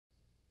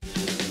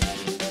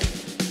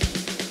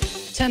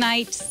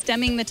Tonight,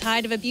 stemming the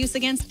tide of abuse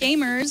against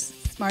gamers,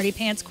 Smarty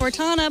Pants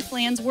Cortana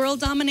plans world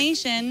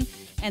domination,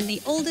 and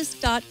the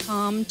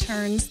oldest.com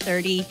turns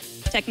 30.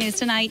 Tech News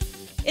Tonight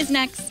is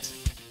next.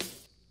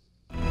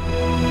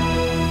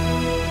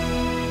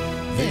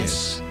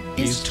 This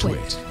is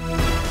Twit.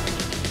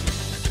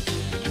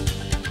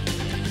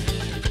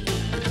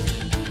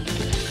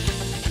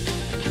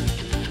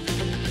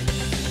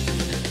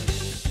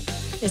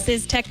 This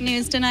is Tech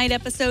News Tonight,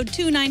 episode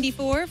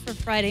 294 for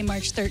Friday,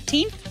 March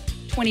 13th,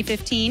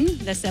 2015.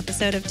 This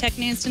episode of Tech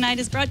News Tonight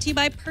is brought to you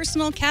by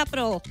Personal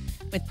Capital.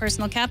 With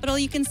Personal Capital,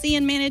 you can see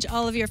and manage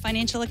all of your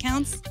financial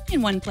accounts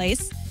in one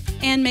place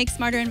and make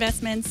smarter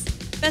investments.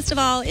 Best of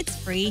all, it's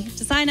free.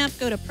 To sign up,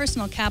 go to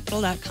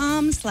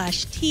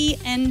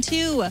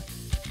personalcapital.com/TN2.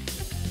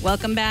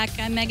 Welcome back.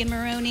 I'm Megan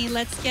Morrone.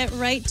 Let's get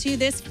right to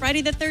this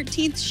Friday the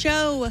 13th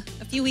show.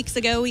 A few weeks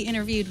ago, we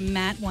interviewed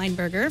Matt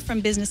Weinberger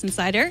from Business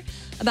Insider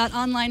about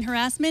online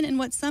harassment and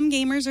what some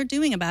gamers are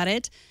doing about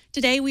it.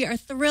 Today, we are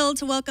thrilled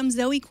to welcome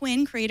Zoe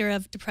Quinn, creator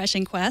of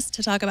Depression Quest,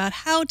 to talk about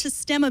how to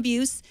stem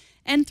abuse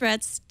and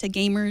threats to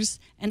gamers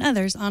and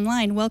others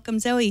online. Welcome,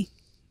 Zoe.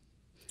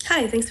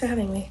 Hi, thanks for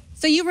having me.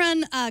 So you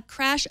run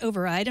Crash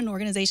Override, an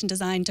organization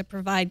designed to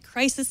provide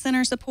crisis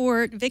center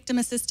support, victim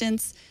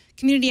assistance,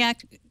 community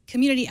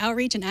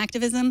outreach, and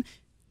activism.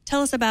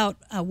 Tell us about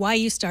why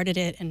you started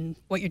it and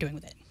what you're doing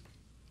with it.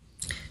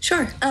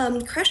 Sure.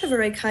 Crash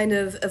Override kind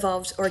of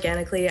evolved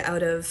organically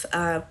out of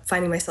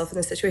finding myself in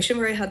a situation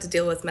where I had to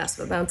deal with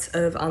massive amounts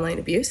of online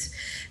abuse.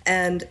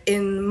 And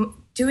in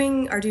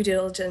doing our due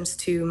diligence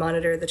to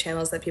monitor the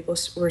channels that people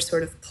were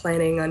sort of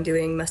planning on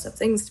doing messed up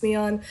things to me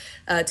on,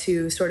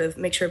 to sort of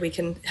make sure we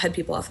can head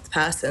people off the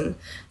path and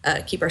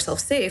keep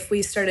ourselves safe,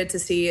 we started to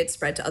see it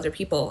spread to other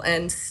people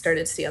and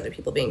started to see other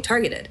people being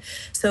targeted.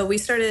 So we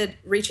started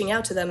reaching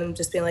out to them and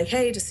just being like,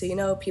 hey, just so you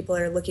know, people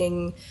are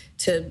looking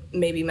to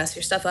maybe mess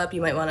your stuff up.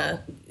 You might want to,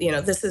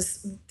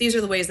 these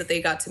are the ways that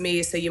they got to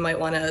me, so you might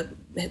want to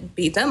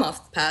beat them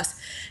off the path.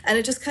 And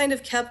it just kind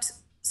of kept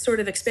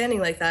sort of expanding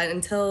like that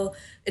until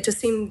it just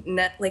seemed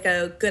like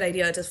a good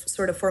idea to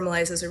sort of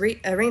formalize those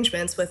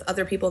arrangements with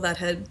other people that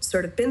had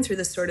sort of been through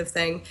this sort of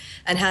thing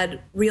and had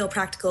real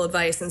practical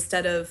advice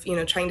instead of,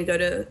 trying to go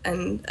to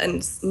an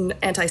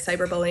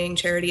anti-cyberbullying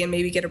charity and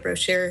maybe get a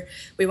brochure.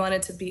 We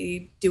wanted to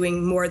be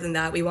doing more than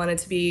that. We wanted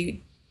to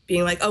be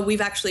being like, oh,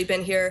 we've actually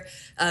been here.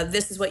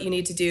 This is what you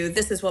need to do.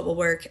 This is what will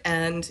work.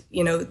 And,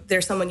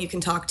 there's someone you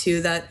can talk to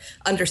that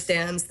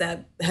understands,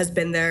 that has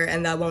been there,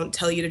 and that won't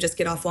tell you to just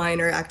get offline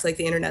or act like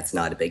the internet's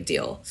not a big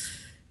deal.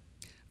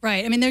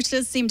 Right. I mean, there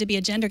does seem to be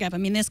a gender gap. I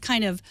mean, this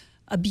kind of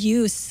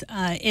abuse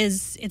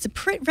it's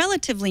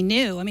relatively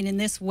new. I mean, in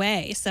this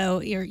way. So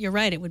you're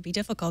right. It would be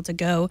difficult to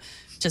go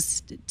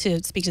just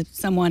to speak to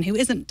someone who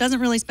doesn't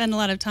really spend a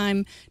lot of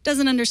time,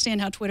 doesn't understand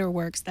how Twitter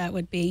works. That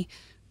would be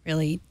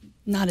really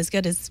not as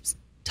good as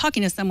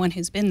talking to someone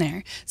who's been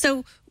there.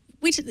 So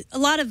a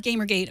lot of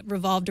Gamergate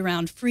revolved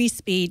around free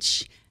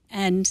speech,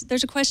 and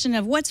there's a question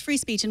of what's free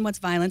speech and what's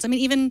violence. I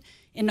mean, even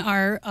in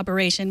our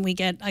operation, we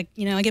get, I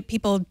get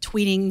people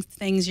tweeting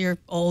things, you're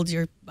old,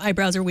 your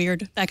eyebrows are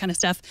weird, that kind of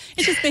stuff.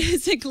 It's just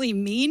basically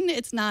mean.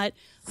 It's not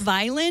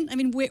violent. I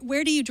mean,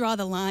 where do you draw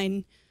the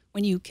line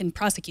when you can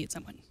prosecute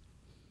someone?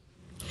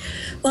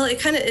 Well,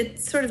 it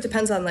sort of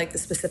depends on the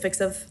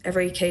specifics of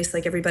every case.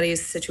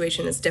 Everybody's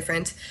situation is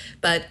different,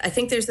 but I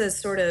think there's a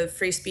sort of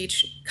free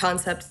speech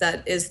concept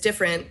that is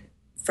different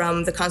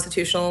from the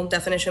constitutional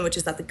definition, which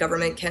is that the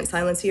government can't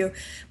silence you.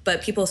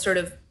 But people sort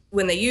of,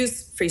 when they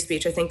use free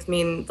speech, I think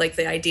mean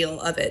the ideal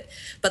of it.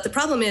 But the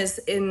problem is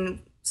in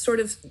sort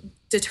of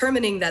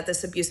determining that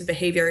this abusive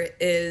behavior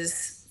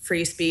is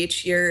free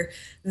speech, you're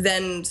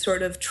then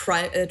sort of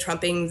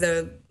trumping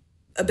the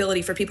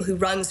ability for people who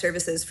run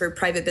services, for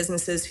private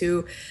businesses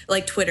who,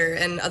 like Twitter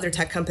and other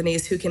tech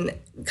companies, who can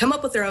come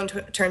up with their own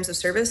terms of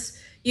service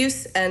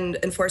use and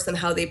enforce them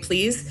how they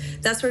please.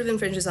 That sort of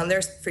infringes on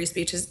their free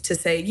speech, is to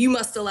say, you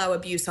must allow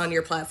abuse on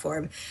your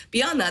platform.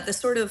 Beyond that, this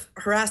sort of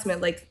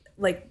harassment, like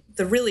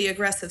the really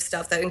aggressive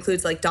stuff that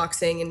includes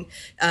doxing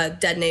and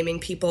dead naming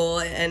people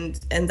and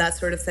that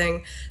sort of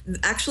thing,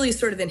 actually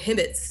sort of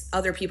inhibits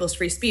other people's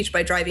free speech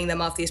by driving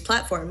them off these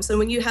platforms. And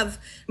when you have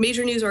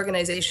major news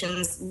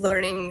organizations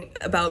learning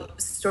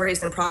about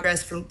stories in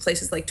progress from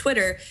places like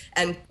Twitter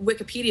and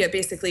Wikipedia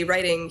basically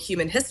writing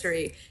human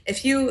history,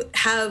 if you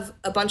have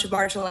a bunch of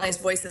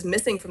marginalized voices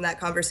missing from that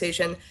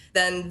conversation,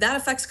 then that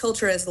affects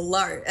culture at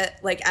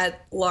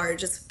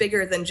large. It's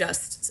bigger than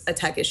just a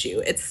tech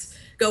issue. It's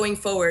going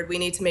forward, we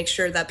need to make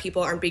sure that people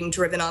aren't being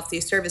driven off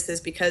these services,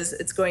 because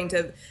it's going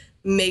to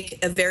make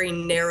a very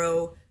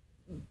narrow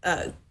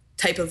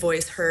type of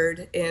voice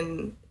heard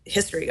in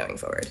history going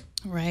forward.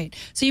 Right.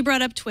 So you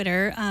brought up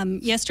Twitter.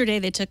 Yesterday,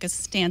 they took a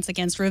stance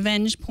against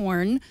revenge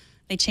porn.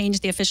 They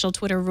changed the official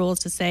Twitter rules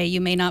to say you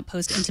may not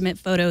post intimate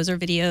photos or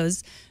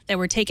videos that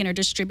were taken or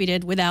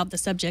distributed without the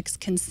subject's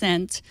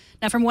consent.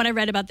 Now, from what I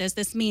read about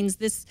this means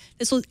this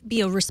will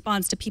be a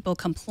response to people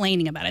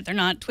complaining about it.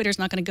 Twitter's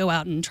not going to go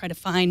out and try to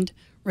find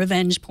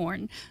revenge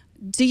porn.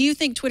 Do you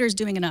think Twitter's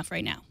doing enough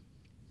right now?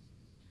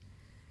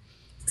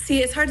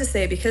 See, it's hard to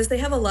say because they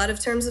have a lot of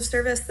terms of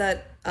service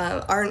that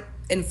aren't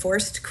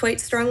enforced quite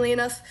strongly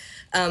enough.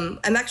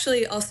 I'm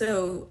actually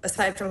also,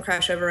 aside from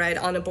Crash Override,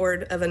 on a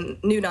board of a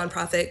new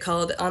nonprofit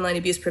called Online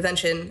Abuse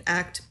Prevention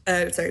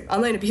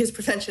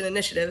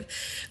Initiative,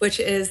 which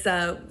is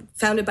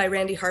founded by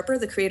Randy Harper,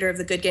 the creator of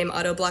the Good Game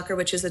Auto Blocker,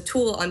 which is a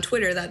tool on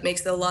Twitter that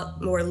makes it a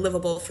lot more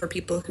livable for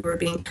people who are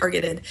being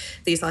targeted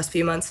these last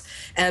few months.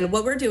 And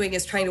what we're doing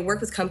is trying to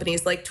work with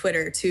companies like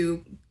Twitter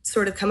to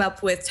sort of come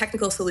up with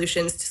technical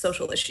solutions to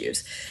social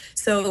issues.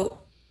 So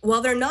while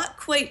they're not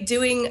quite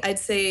doing, I'd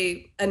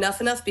say,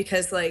 enough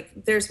because like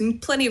there's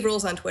plenty of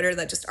rules on Twitter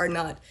that just are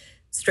not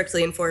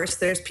strictly enforced.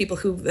 There's people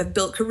who have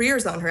built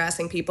careers on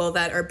harassing people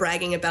that are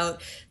bragging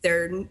about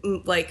their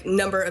like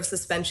number of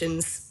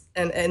suspensions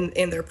and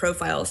in their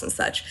profiles and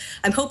such.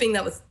 I'm hoping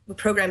that with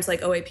programs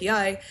like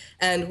OAPI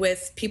and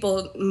with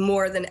people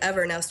more than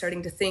ever now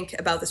starting to think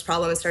about this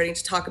problem and starting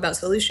to talk about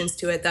solutions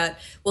to it, that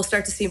we'll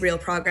start to see real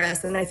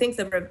progress. And I think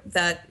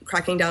that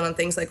cracking down on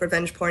things like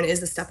revenge porn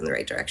is a step in the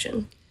right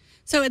direction.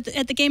 So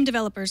at the Game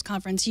Developers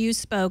Conference, you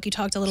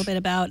talked a little bit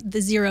about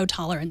the zero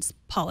tolerance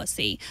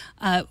policy.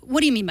 What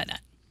do you mean by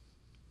that?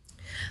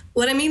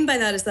 What I mean by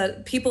that is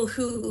that people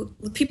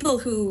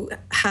who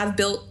have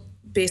built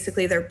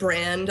basically their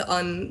brand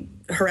on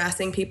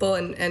harassing people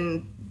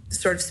and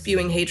sort of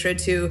spewing hatred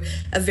to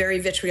a very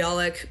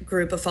vitriolic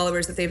group of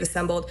followers that they've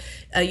assembled.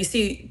 You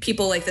see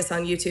people like this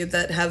on YouTube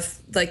that have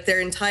like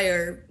their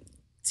entire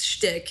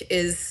shtick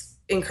is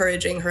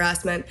encouraging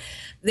harassment.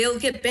 They'll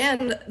get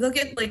banned, they'll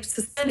get like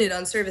suspended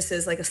on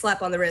services, like a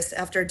slap on the wrist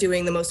after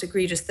doing the most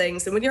egregious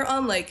things. And when you're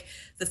on like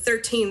the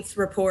 13th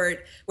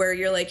report where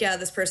you're like, yeah,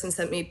 this person's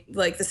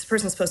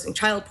posting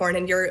child porn,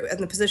 and you're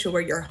in the position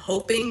where you're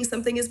hoping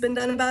something has been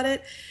done about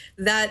it,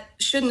 that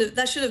should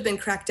have been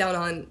cracked down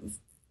on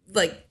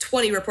like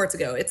 20 reports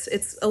ago.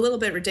 It's a little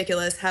bit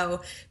ridiculous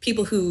how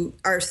people who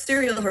are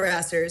serial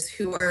harassers,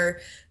 who are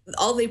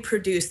all they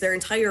produce, their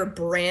entire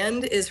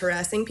brand is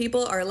harassing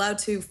people, are allowed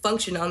to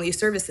function on these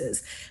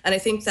services. And I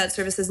think that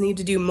services need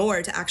to do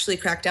more to actually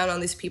crack down on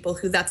these people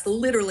who that's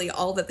literally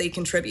all that they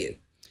contribute.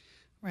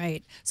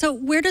 Right. So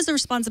where does the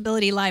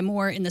responsibility lie,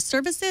 more in the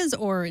services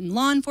or in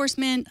law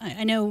enforcement?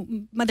 I know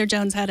Mother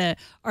Jones had an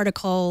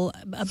article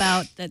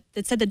about that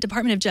said the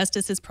Department of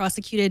Justice has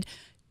prosecuted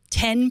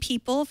 10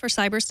 people for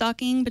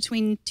cyberstalking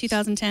between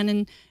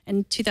 2010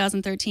 and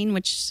 2013,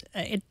 which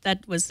that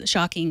was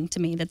shocking to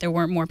me that there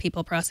weren't more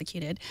people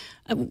prosecuted.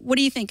 What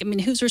do you think? I mean,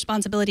 whose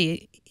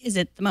responsibility is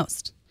it the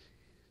most?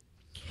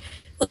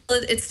 Well,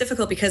 it's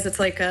difficult because it's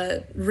like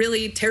a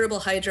really terrible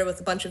hydra with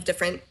a bunch of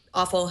different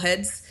awful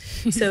heads.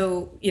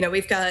 So,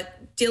 we've got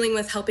dealing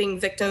with helping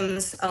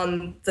victims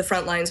on the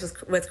front lines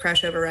with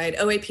Crash Override.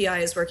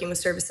 OAPI is working with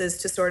services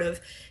to sort of,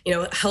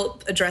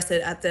 help address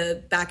it at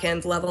the back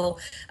end level.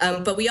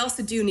 But we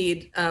also do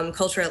need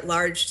culture at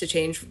large to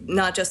change,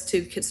 not just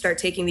to start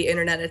taking the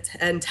internet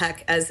and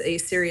tech as a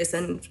serious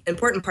and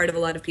important part of a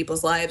lot of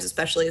people's lives,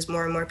 especially as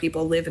more and more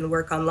people live and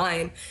work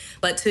online,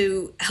 but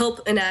to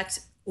help enact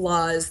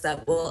laws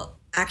that will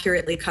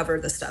accurately cover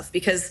the stuff.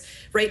 Because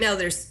right now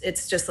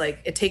it's just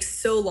like, it takes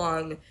so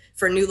long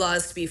for new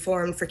laws to be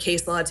formed, for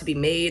case law to be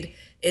made.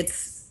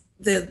 It's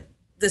the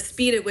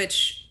speed at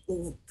which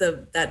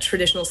that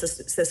traditional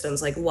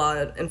systems like law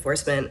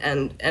enforcement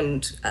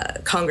and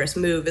Congress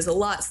move is a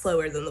lot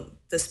slower than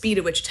the speed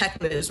at which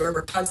tech moves, where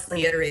we're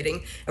constantly iterating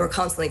and we're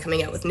constantly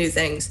coming out with new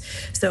things.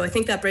 So I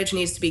think that bridge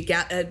needs to be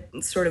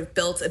sort of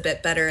built a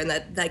bit better, and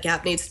that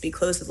gap needs to be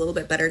closed a little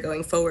bit better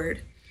going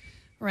forward.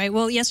 Right.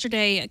 Well,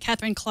 yesterday,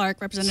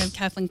 Representative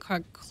Kathleen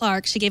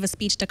Clark, she gave a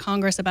speech to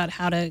Congress about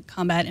how to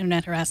combat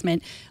internet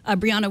harassment.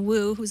 Brianna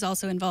Wu, who's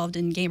also involved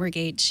in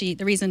Gamergate,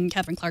 the reason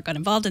Kathleen Clark got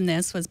involved in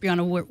this was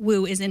Brianna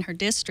Wu is in her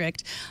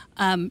district.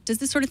 Does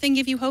this sort of thing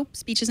give you hope,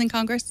 speeches in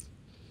Congress?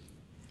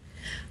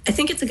 I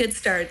think it's a good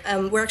start.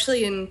 We're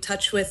actually in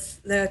touch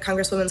with the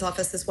Congresswoman's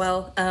office as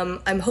well.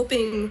 I'm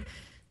hoping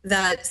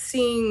that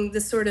seeing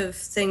this sort of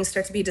thing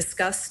start to be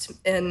discussed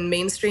in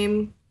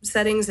mainstream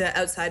settings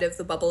outside of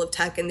the bubble of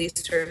tech and these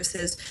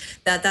services,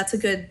 that's a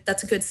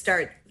good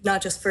start,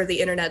 not just for the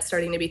internet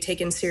starting to be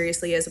taken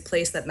seriously as a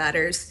place that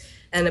matters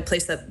and a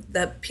place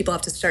that people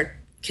have to start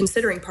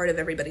considering part of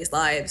everybody's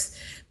lives,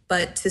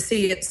 but to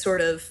see it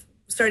sort of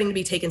starting to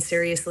be taken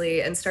seriously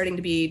and starting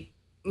to be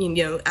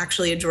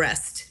actually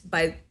addressed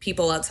by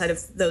people outside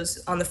of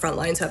those on the front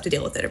lines who have to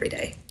deal with it every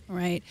day.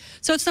 Right.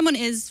 So if someone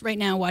is right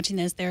now watching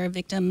this, they're a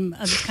victim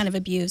of this kind of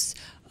abuse,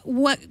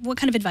 what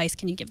kind of advice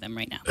can you give them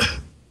right now?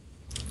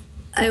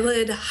 I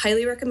would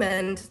highly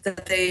recommend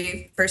that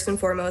they first and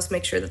foremost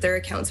make sure that their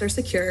accounts are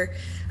secure,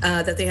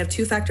 that they have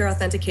two-factor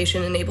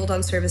authentication enabled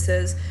on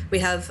services. We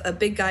have a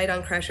big guide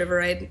on Crash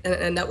Override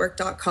and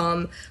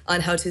network.com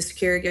on how to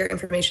secure your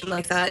information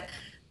like that,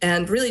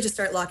 and really just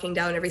start locking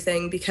down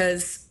everything,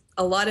 because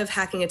a lot of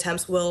hacking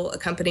attempts will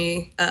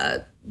accompany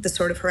this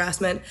sort of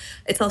harassment.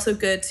 It's also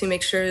good to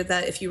make sure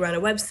that if you run a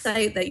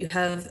website that you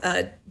have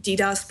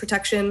DDoS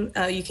protection.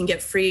 You can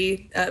get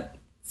free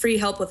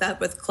help with that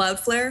with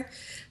Cloudflare.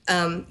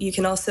 You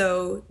can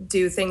also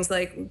do things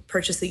like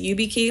purchase a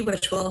YubiKey,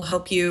 which will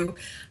help you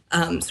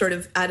sort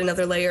of add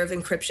another layer of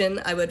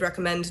encryption. I would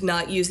recommend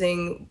not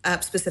using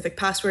app-specific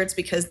passwords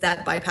because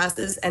that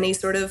bypasses any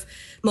sort of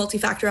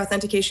multi-factor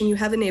authentication you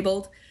have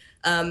enabled.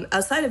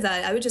 Outside of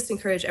that, I would just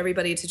encourage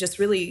everybody to just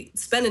really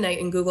spend a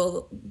night and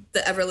Google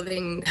the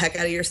ever-living heck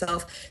out of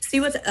yourself. See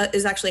what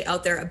is actually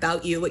out there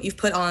about you, what you've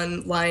put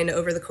online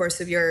over the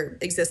course of your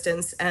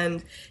existence,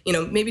 and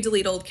maybe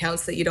delete old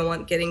accounts that you don't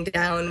want getting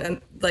down.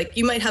 And like,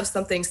 you might have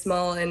something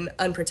small and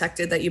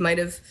unprotected that you might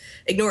have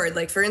ignored.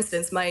 Like, for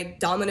instance, my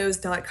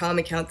Dominoes.com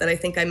account that I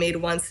think I made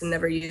once and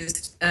never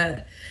used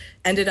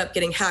ended up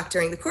getting hacked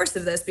during the course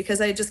of this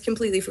because I had just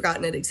completely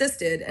forgotten it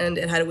existed and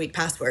it had a weak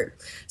password.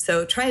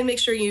 So try and make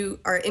sure you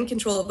are in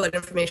control of what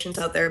information's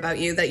out there about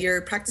you, that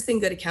you're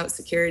practicing good account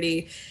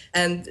security,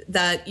 and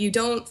that you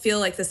don't feel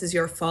like this is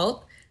your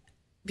fault,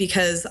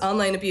 because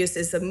online abuse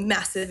is a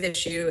massive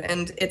issue,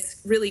 and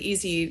it's really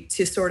easy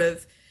to sort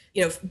of,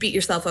 beat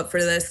yourself up for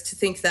this, to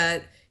think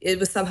that it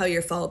was somehow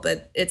your fault,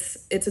 but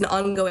it's an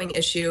ongoing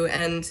issue,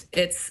 and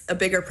it's a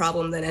bigger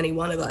problem than any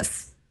one of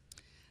us.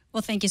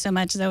 Well, thank you so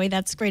much, Zoe.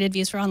 That's great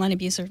advice for online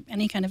abuse or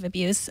any kind of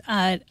abuse.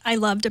 I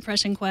love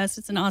Depression Quest.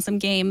 It's an awesome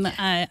game.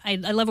 I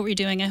love what you're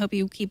doing. I hope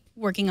you keep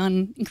working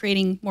on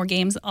creating more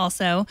games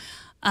also.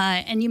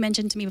 And you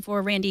mentioned to me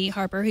before Randy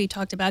Harper, who you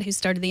talked about, who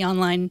started the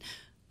Online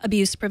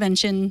Abuse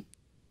Prevention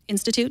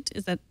Institute.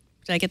 Did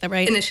I get that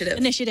right?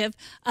 Initiative.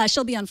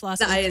 She'll be on Floss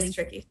The Weekly. I is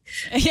tricky.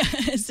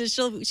 Yeah,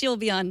 so she'll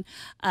be on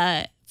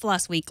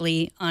Floss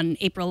Weekly on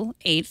April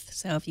 8th.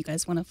 So if you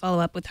guys want to follow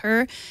up with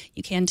her,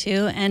 you can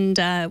too. And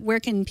where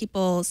can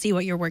people see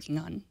what you're working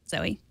on,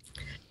 Zoe?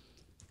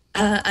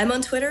 I'm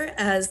on Twitter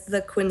as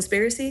the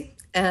Quinspiracy,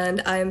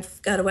 and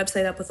I've got a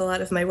website up with a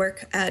lot of my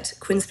work at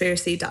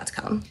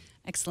quinspiracy.com.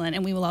 Excellent.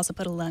 And we will also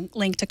put a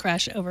link to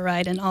Crash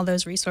Override and all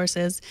those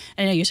resources.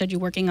 I know you said you're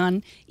working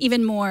on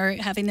even more,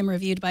 having them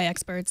reviewed by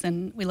experts,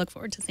 and we look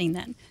forward to seeing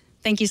that.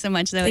 Thank you so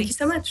much, Zoe. Thank you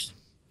so much.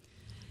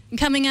 And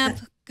coming up,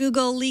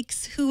 Google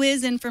leaks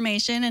Whois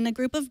information, and a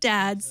group of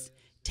dads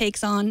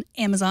takes on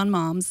Amazon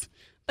moms.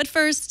 But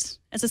first,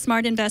 as a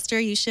smart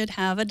investor, you should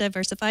have a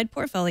diversified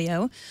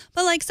portfolio.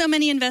 But like so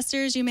many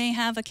investors, you may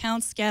have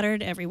accounts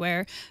scattered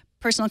everywhere.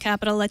 Personal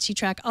Capital lets you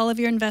track all of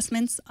your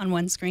investments on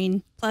one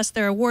screen. Plus,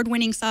 their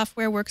award-winning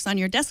software works on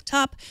your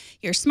desktop,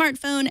 your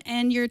smartphone,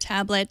 and your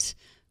tablet.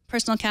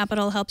 Personal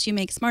Capital helps you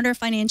make smarter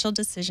financial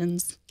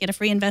decisions. Get a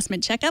free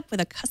investment checkup with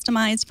a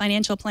customized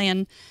financial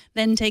plan.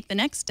 Then take the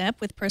next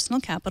step with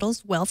Personal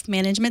Capital's wealth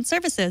management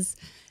services.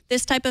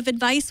 This type of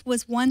advice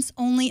was once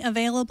only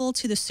available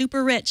to the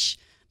super rich.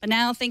 But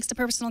now, thanks to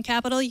Personal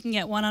Capital, you can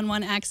get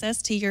one-on-one access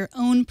to your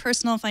own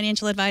personal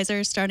financial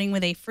advisor, starting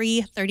with a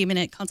free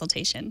 30-minute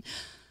consultation.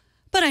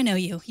 But I know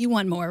you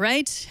want more,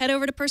 right? Head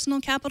over to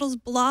Personal Capital's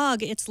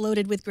blog. It's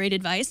loaded with great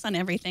advice on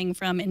everything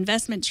from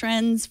investment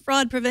trends,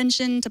 fraud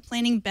prevention, to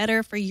planning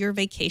better for your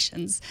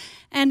vacations.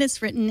 And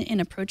it's written in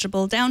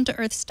approachable,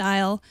 down-to-earth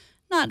style,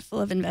 not full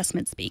of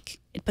investment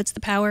speak. It puts the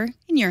power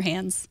in your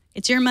hands.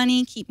 It's your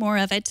money. Keep more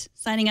of it.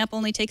 Signing up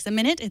only takes a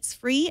minute. It's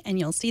free, and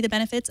you'll see the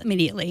benefits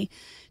immediately.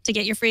 To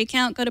get your free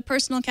account, go to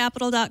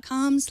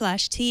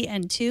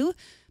personalcapital.com/TN2.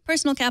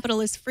 Personal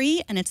Capital is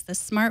free, and it's the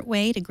smart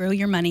way to grow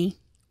your money.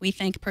 We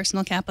thank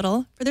Personal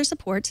Capital for their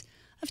support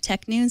of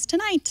Tech News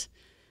Tonight.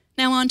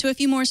 Now on to a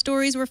few more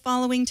stories we're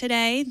following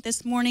today.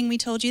 This morning we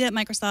told you that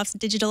Microsoft's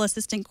digital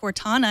assistant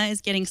Cortana is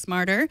getting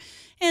smarter,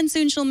 and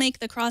soon she'll make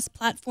the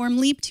cross-platform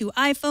leap to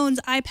iPhones,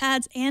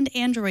 iPads, and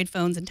Android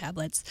phones and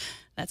tablets.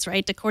 That's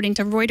right. According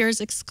to Reuters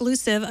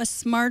exclusive, a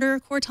smarter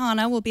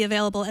Cortana will be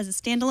available as a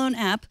standalone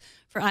app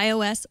for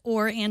iOS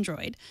or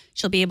Android.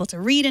 She'll be able to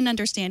read and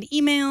understand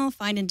email,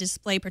 find and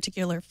display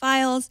particular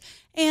files,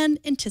 and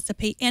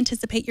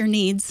anticipate your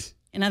needs.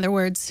 In other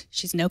words,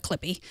 she's no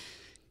Clippy.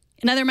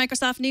 In other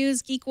Microsoft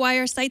news,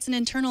 GeekWire cites an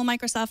internal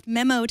Microsoft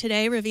memo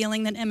today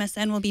revealing that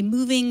MSN will be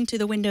moving to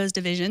the Windows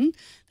division.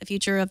 The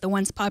future of the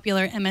once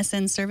popular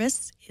MSN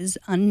service is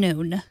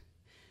unknown.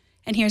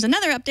 And here's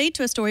another update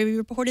to a story we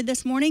reported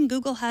this morning.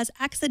 Google has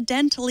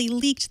accidentally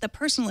leaked the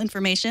personal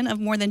information of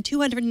more than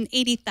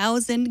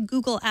 280,000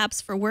 Google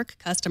Apps for Work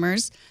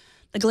customers.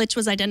 The glitch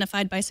was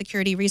identified by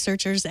security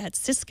researchers at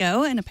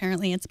Cisco, and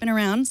apparently it's been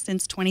around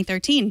since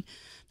 2013.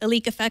 The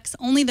leak affects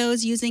only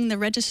those using the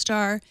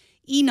registrar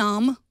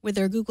Enum with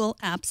their Google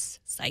Apps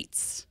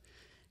sites.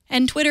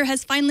 And Twitter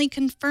has finally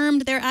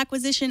confirmed their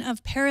acquisition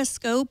of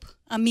Periscope,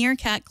 a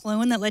Meerkat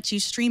clone that lets you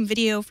stream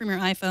video from your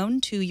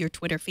iPhone to your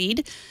Twitter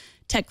feed.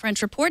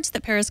 TechCrunch reports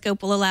that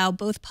Periscope will allow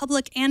both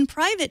public and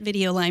private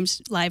video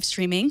live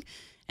streaming.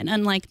 And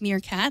unlike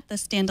Meerkat, the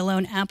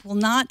standalone app will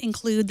not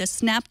include the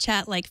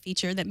Snapchat-like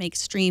feature that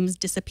makes streams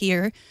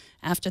disappear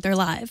after they're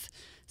live.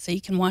 So you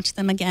can watch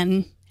them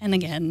again and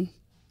again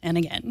and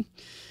again.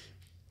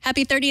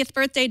 Happy 30th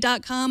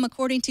birthday.com.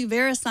 According to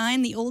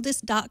VeriSign, the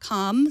oldest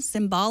 .com,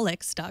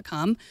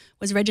 Symbolics.com,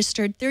 was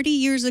registered 30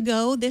 years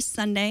ago this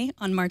Sunday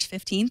on March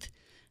 15th,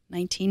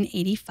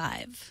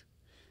 1985.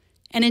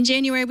 And in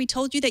January, we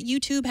told you that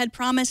YouTube had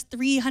promised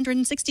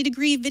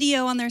 360-degree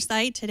video on their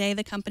site. Today,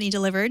 the company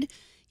delivered.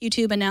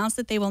 YouTube announced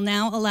that they will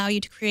now allow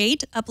you to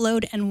create,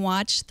 upload, and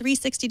watch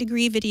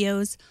 360-degree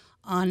videos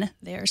on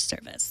their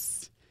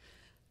service.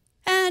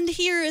 And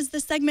here is the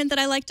segment that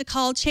I like to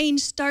call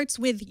Change Starts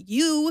With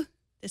You.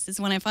 This is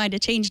when I find a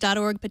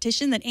change.org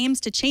petition that aims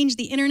to change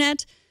the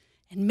internet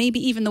and maybe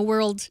even the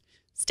world.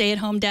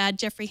 Stay-at-home dad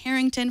Jeffrey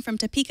Harrington from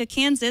Topeka,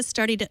 Kansas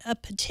started a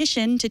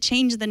petition to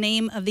change the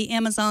name of the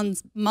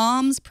Amazon's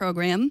Moms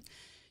program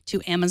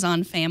to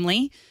Amazon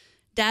Family.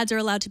 Dads are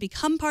allowed to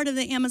become part of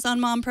the Amazon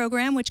Mom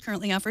program, which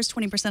currently offers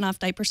 20% off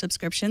diaper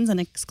subscriptions and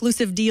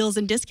exclusive deals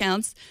and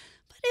discounts.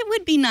 But it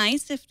would be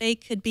nice if they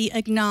could be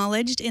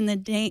acknowledged in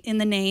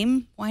the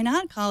name. Why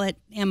not call it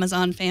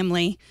Amazon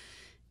Family?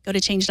 Go to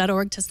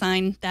change.org to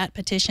sign that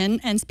petition.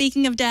 And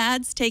speaking of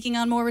dads taking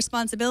on more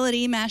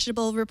responsibility,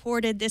 Mashable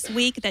reported this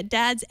week that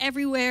dads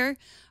everywhere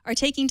are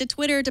taking to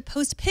Twitter to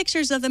post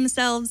pictures of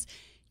themselves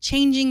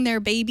changing their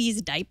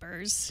babies'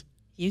 diapers.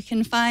 You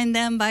can find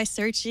them by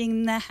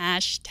searching the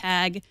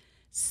hashtag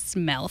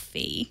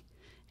Smelfie.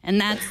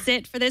 And that's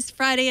it for this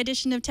Friday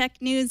edition of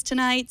Tech News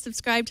Tonight.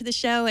 Subscribe to the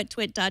show at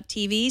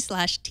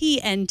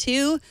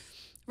twit.tv/TN2.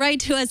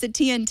 Write to us at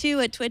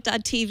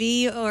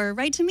tn2@twit.tv or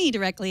write to me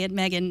directly at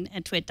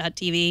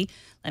megan@twit.tv.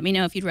 Let me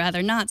know if you'd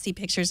rather not see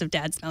pictures of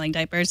dad smelling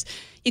diapers.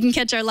 You can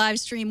catch our live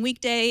stream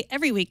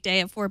every weekday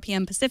at 4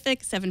 p.m.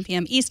 Pacific, 7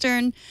 p.m.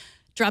 Eastern.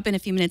 Drop in a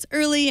few minutes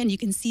early and you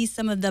can see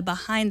some of the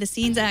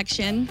behind-the-scenes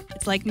action.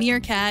 It's like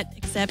Meerkat,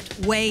 except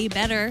way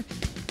better.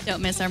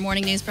 Don't miss our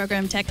morning news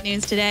program, Tech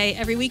News Today,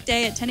 every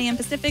weekday at 10 a.m.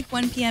 Pacific,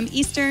 1 p.m.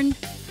 Eastern.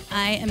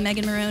 I am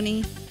Megan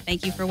Morrone.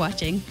 Thank you for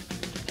watching.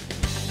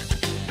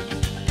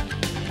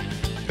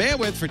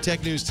 Bandwidth for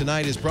Tech News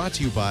Tonight is brought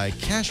to you by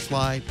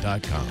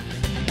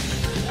CashFly.com.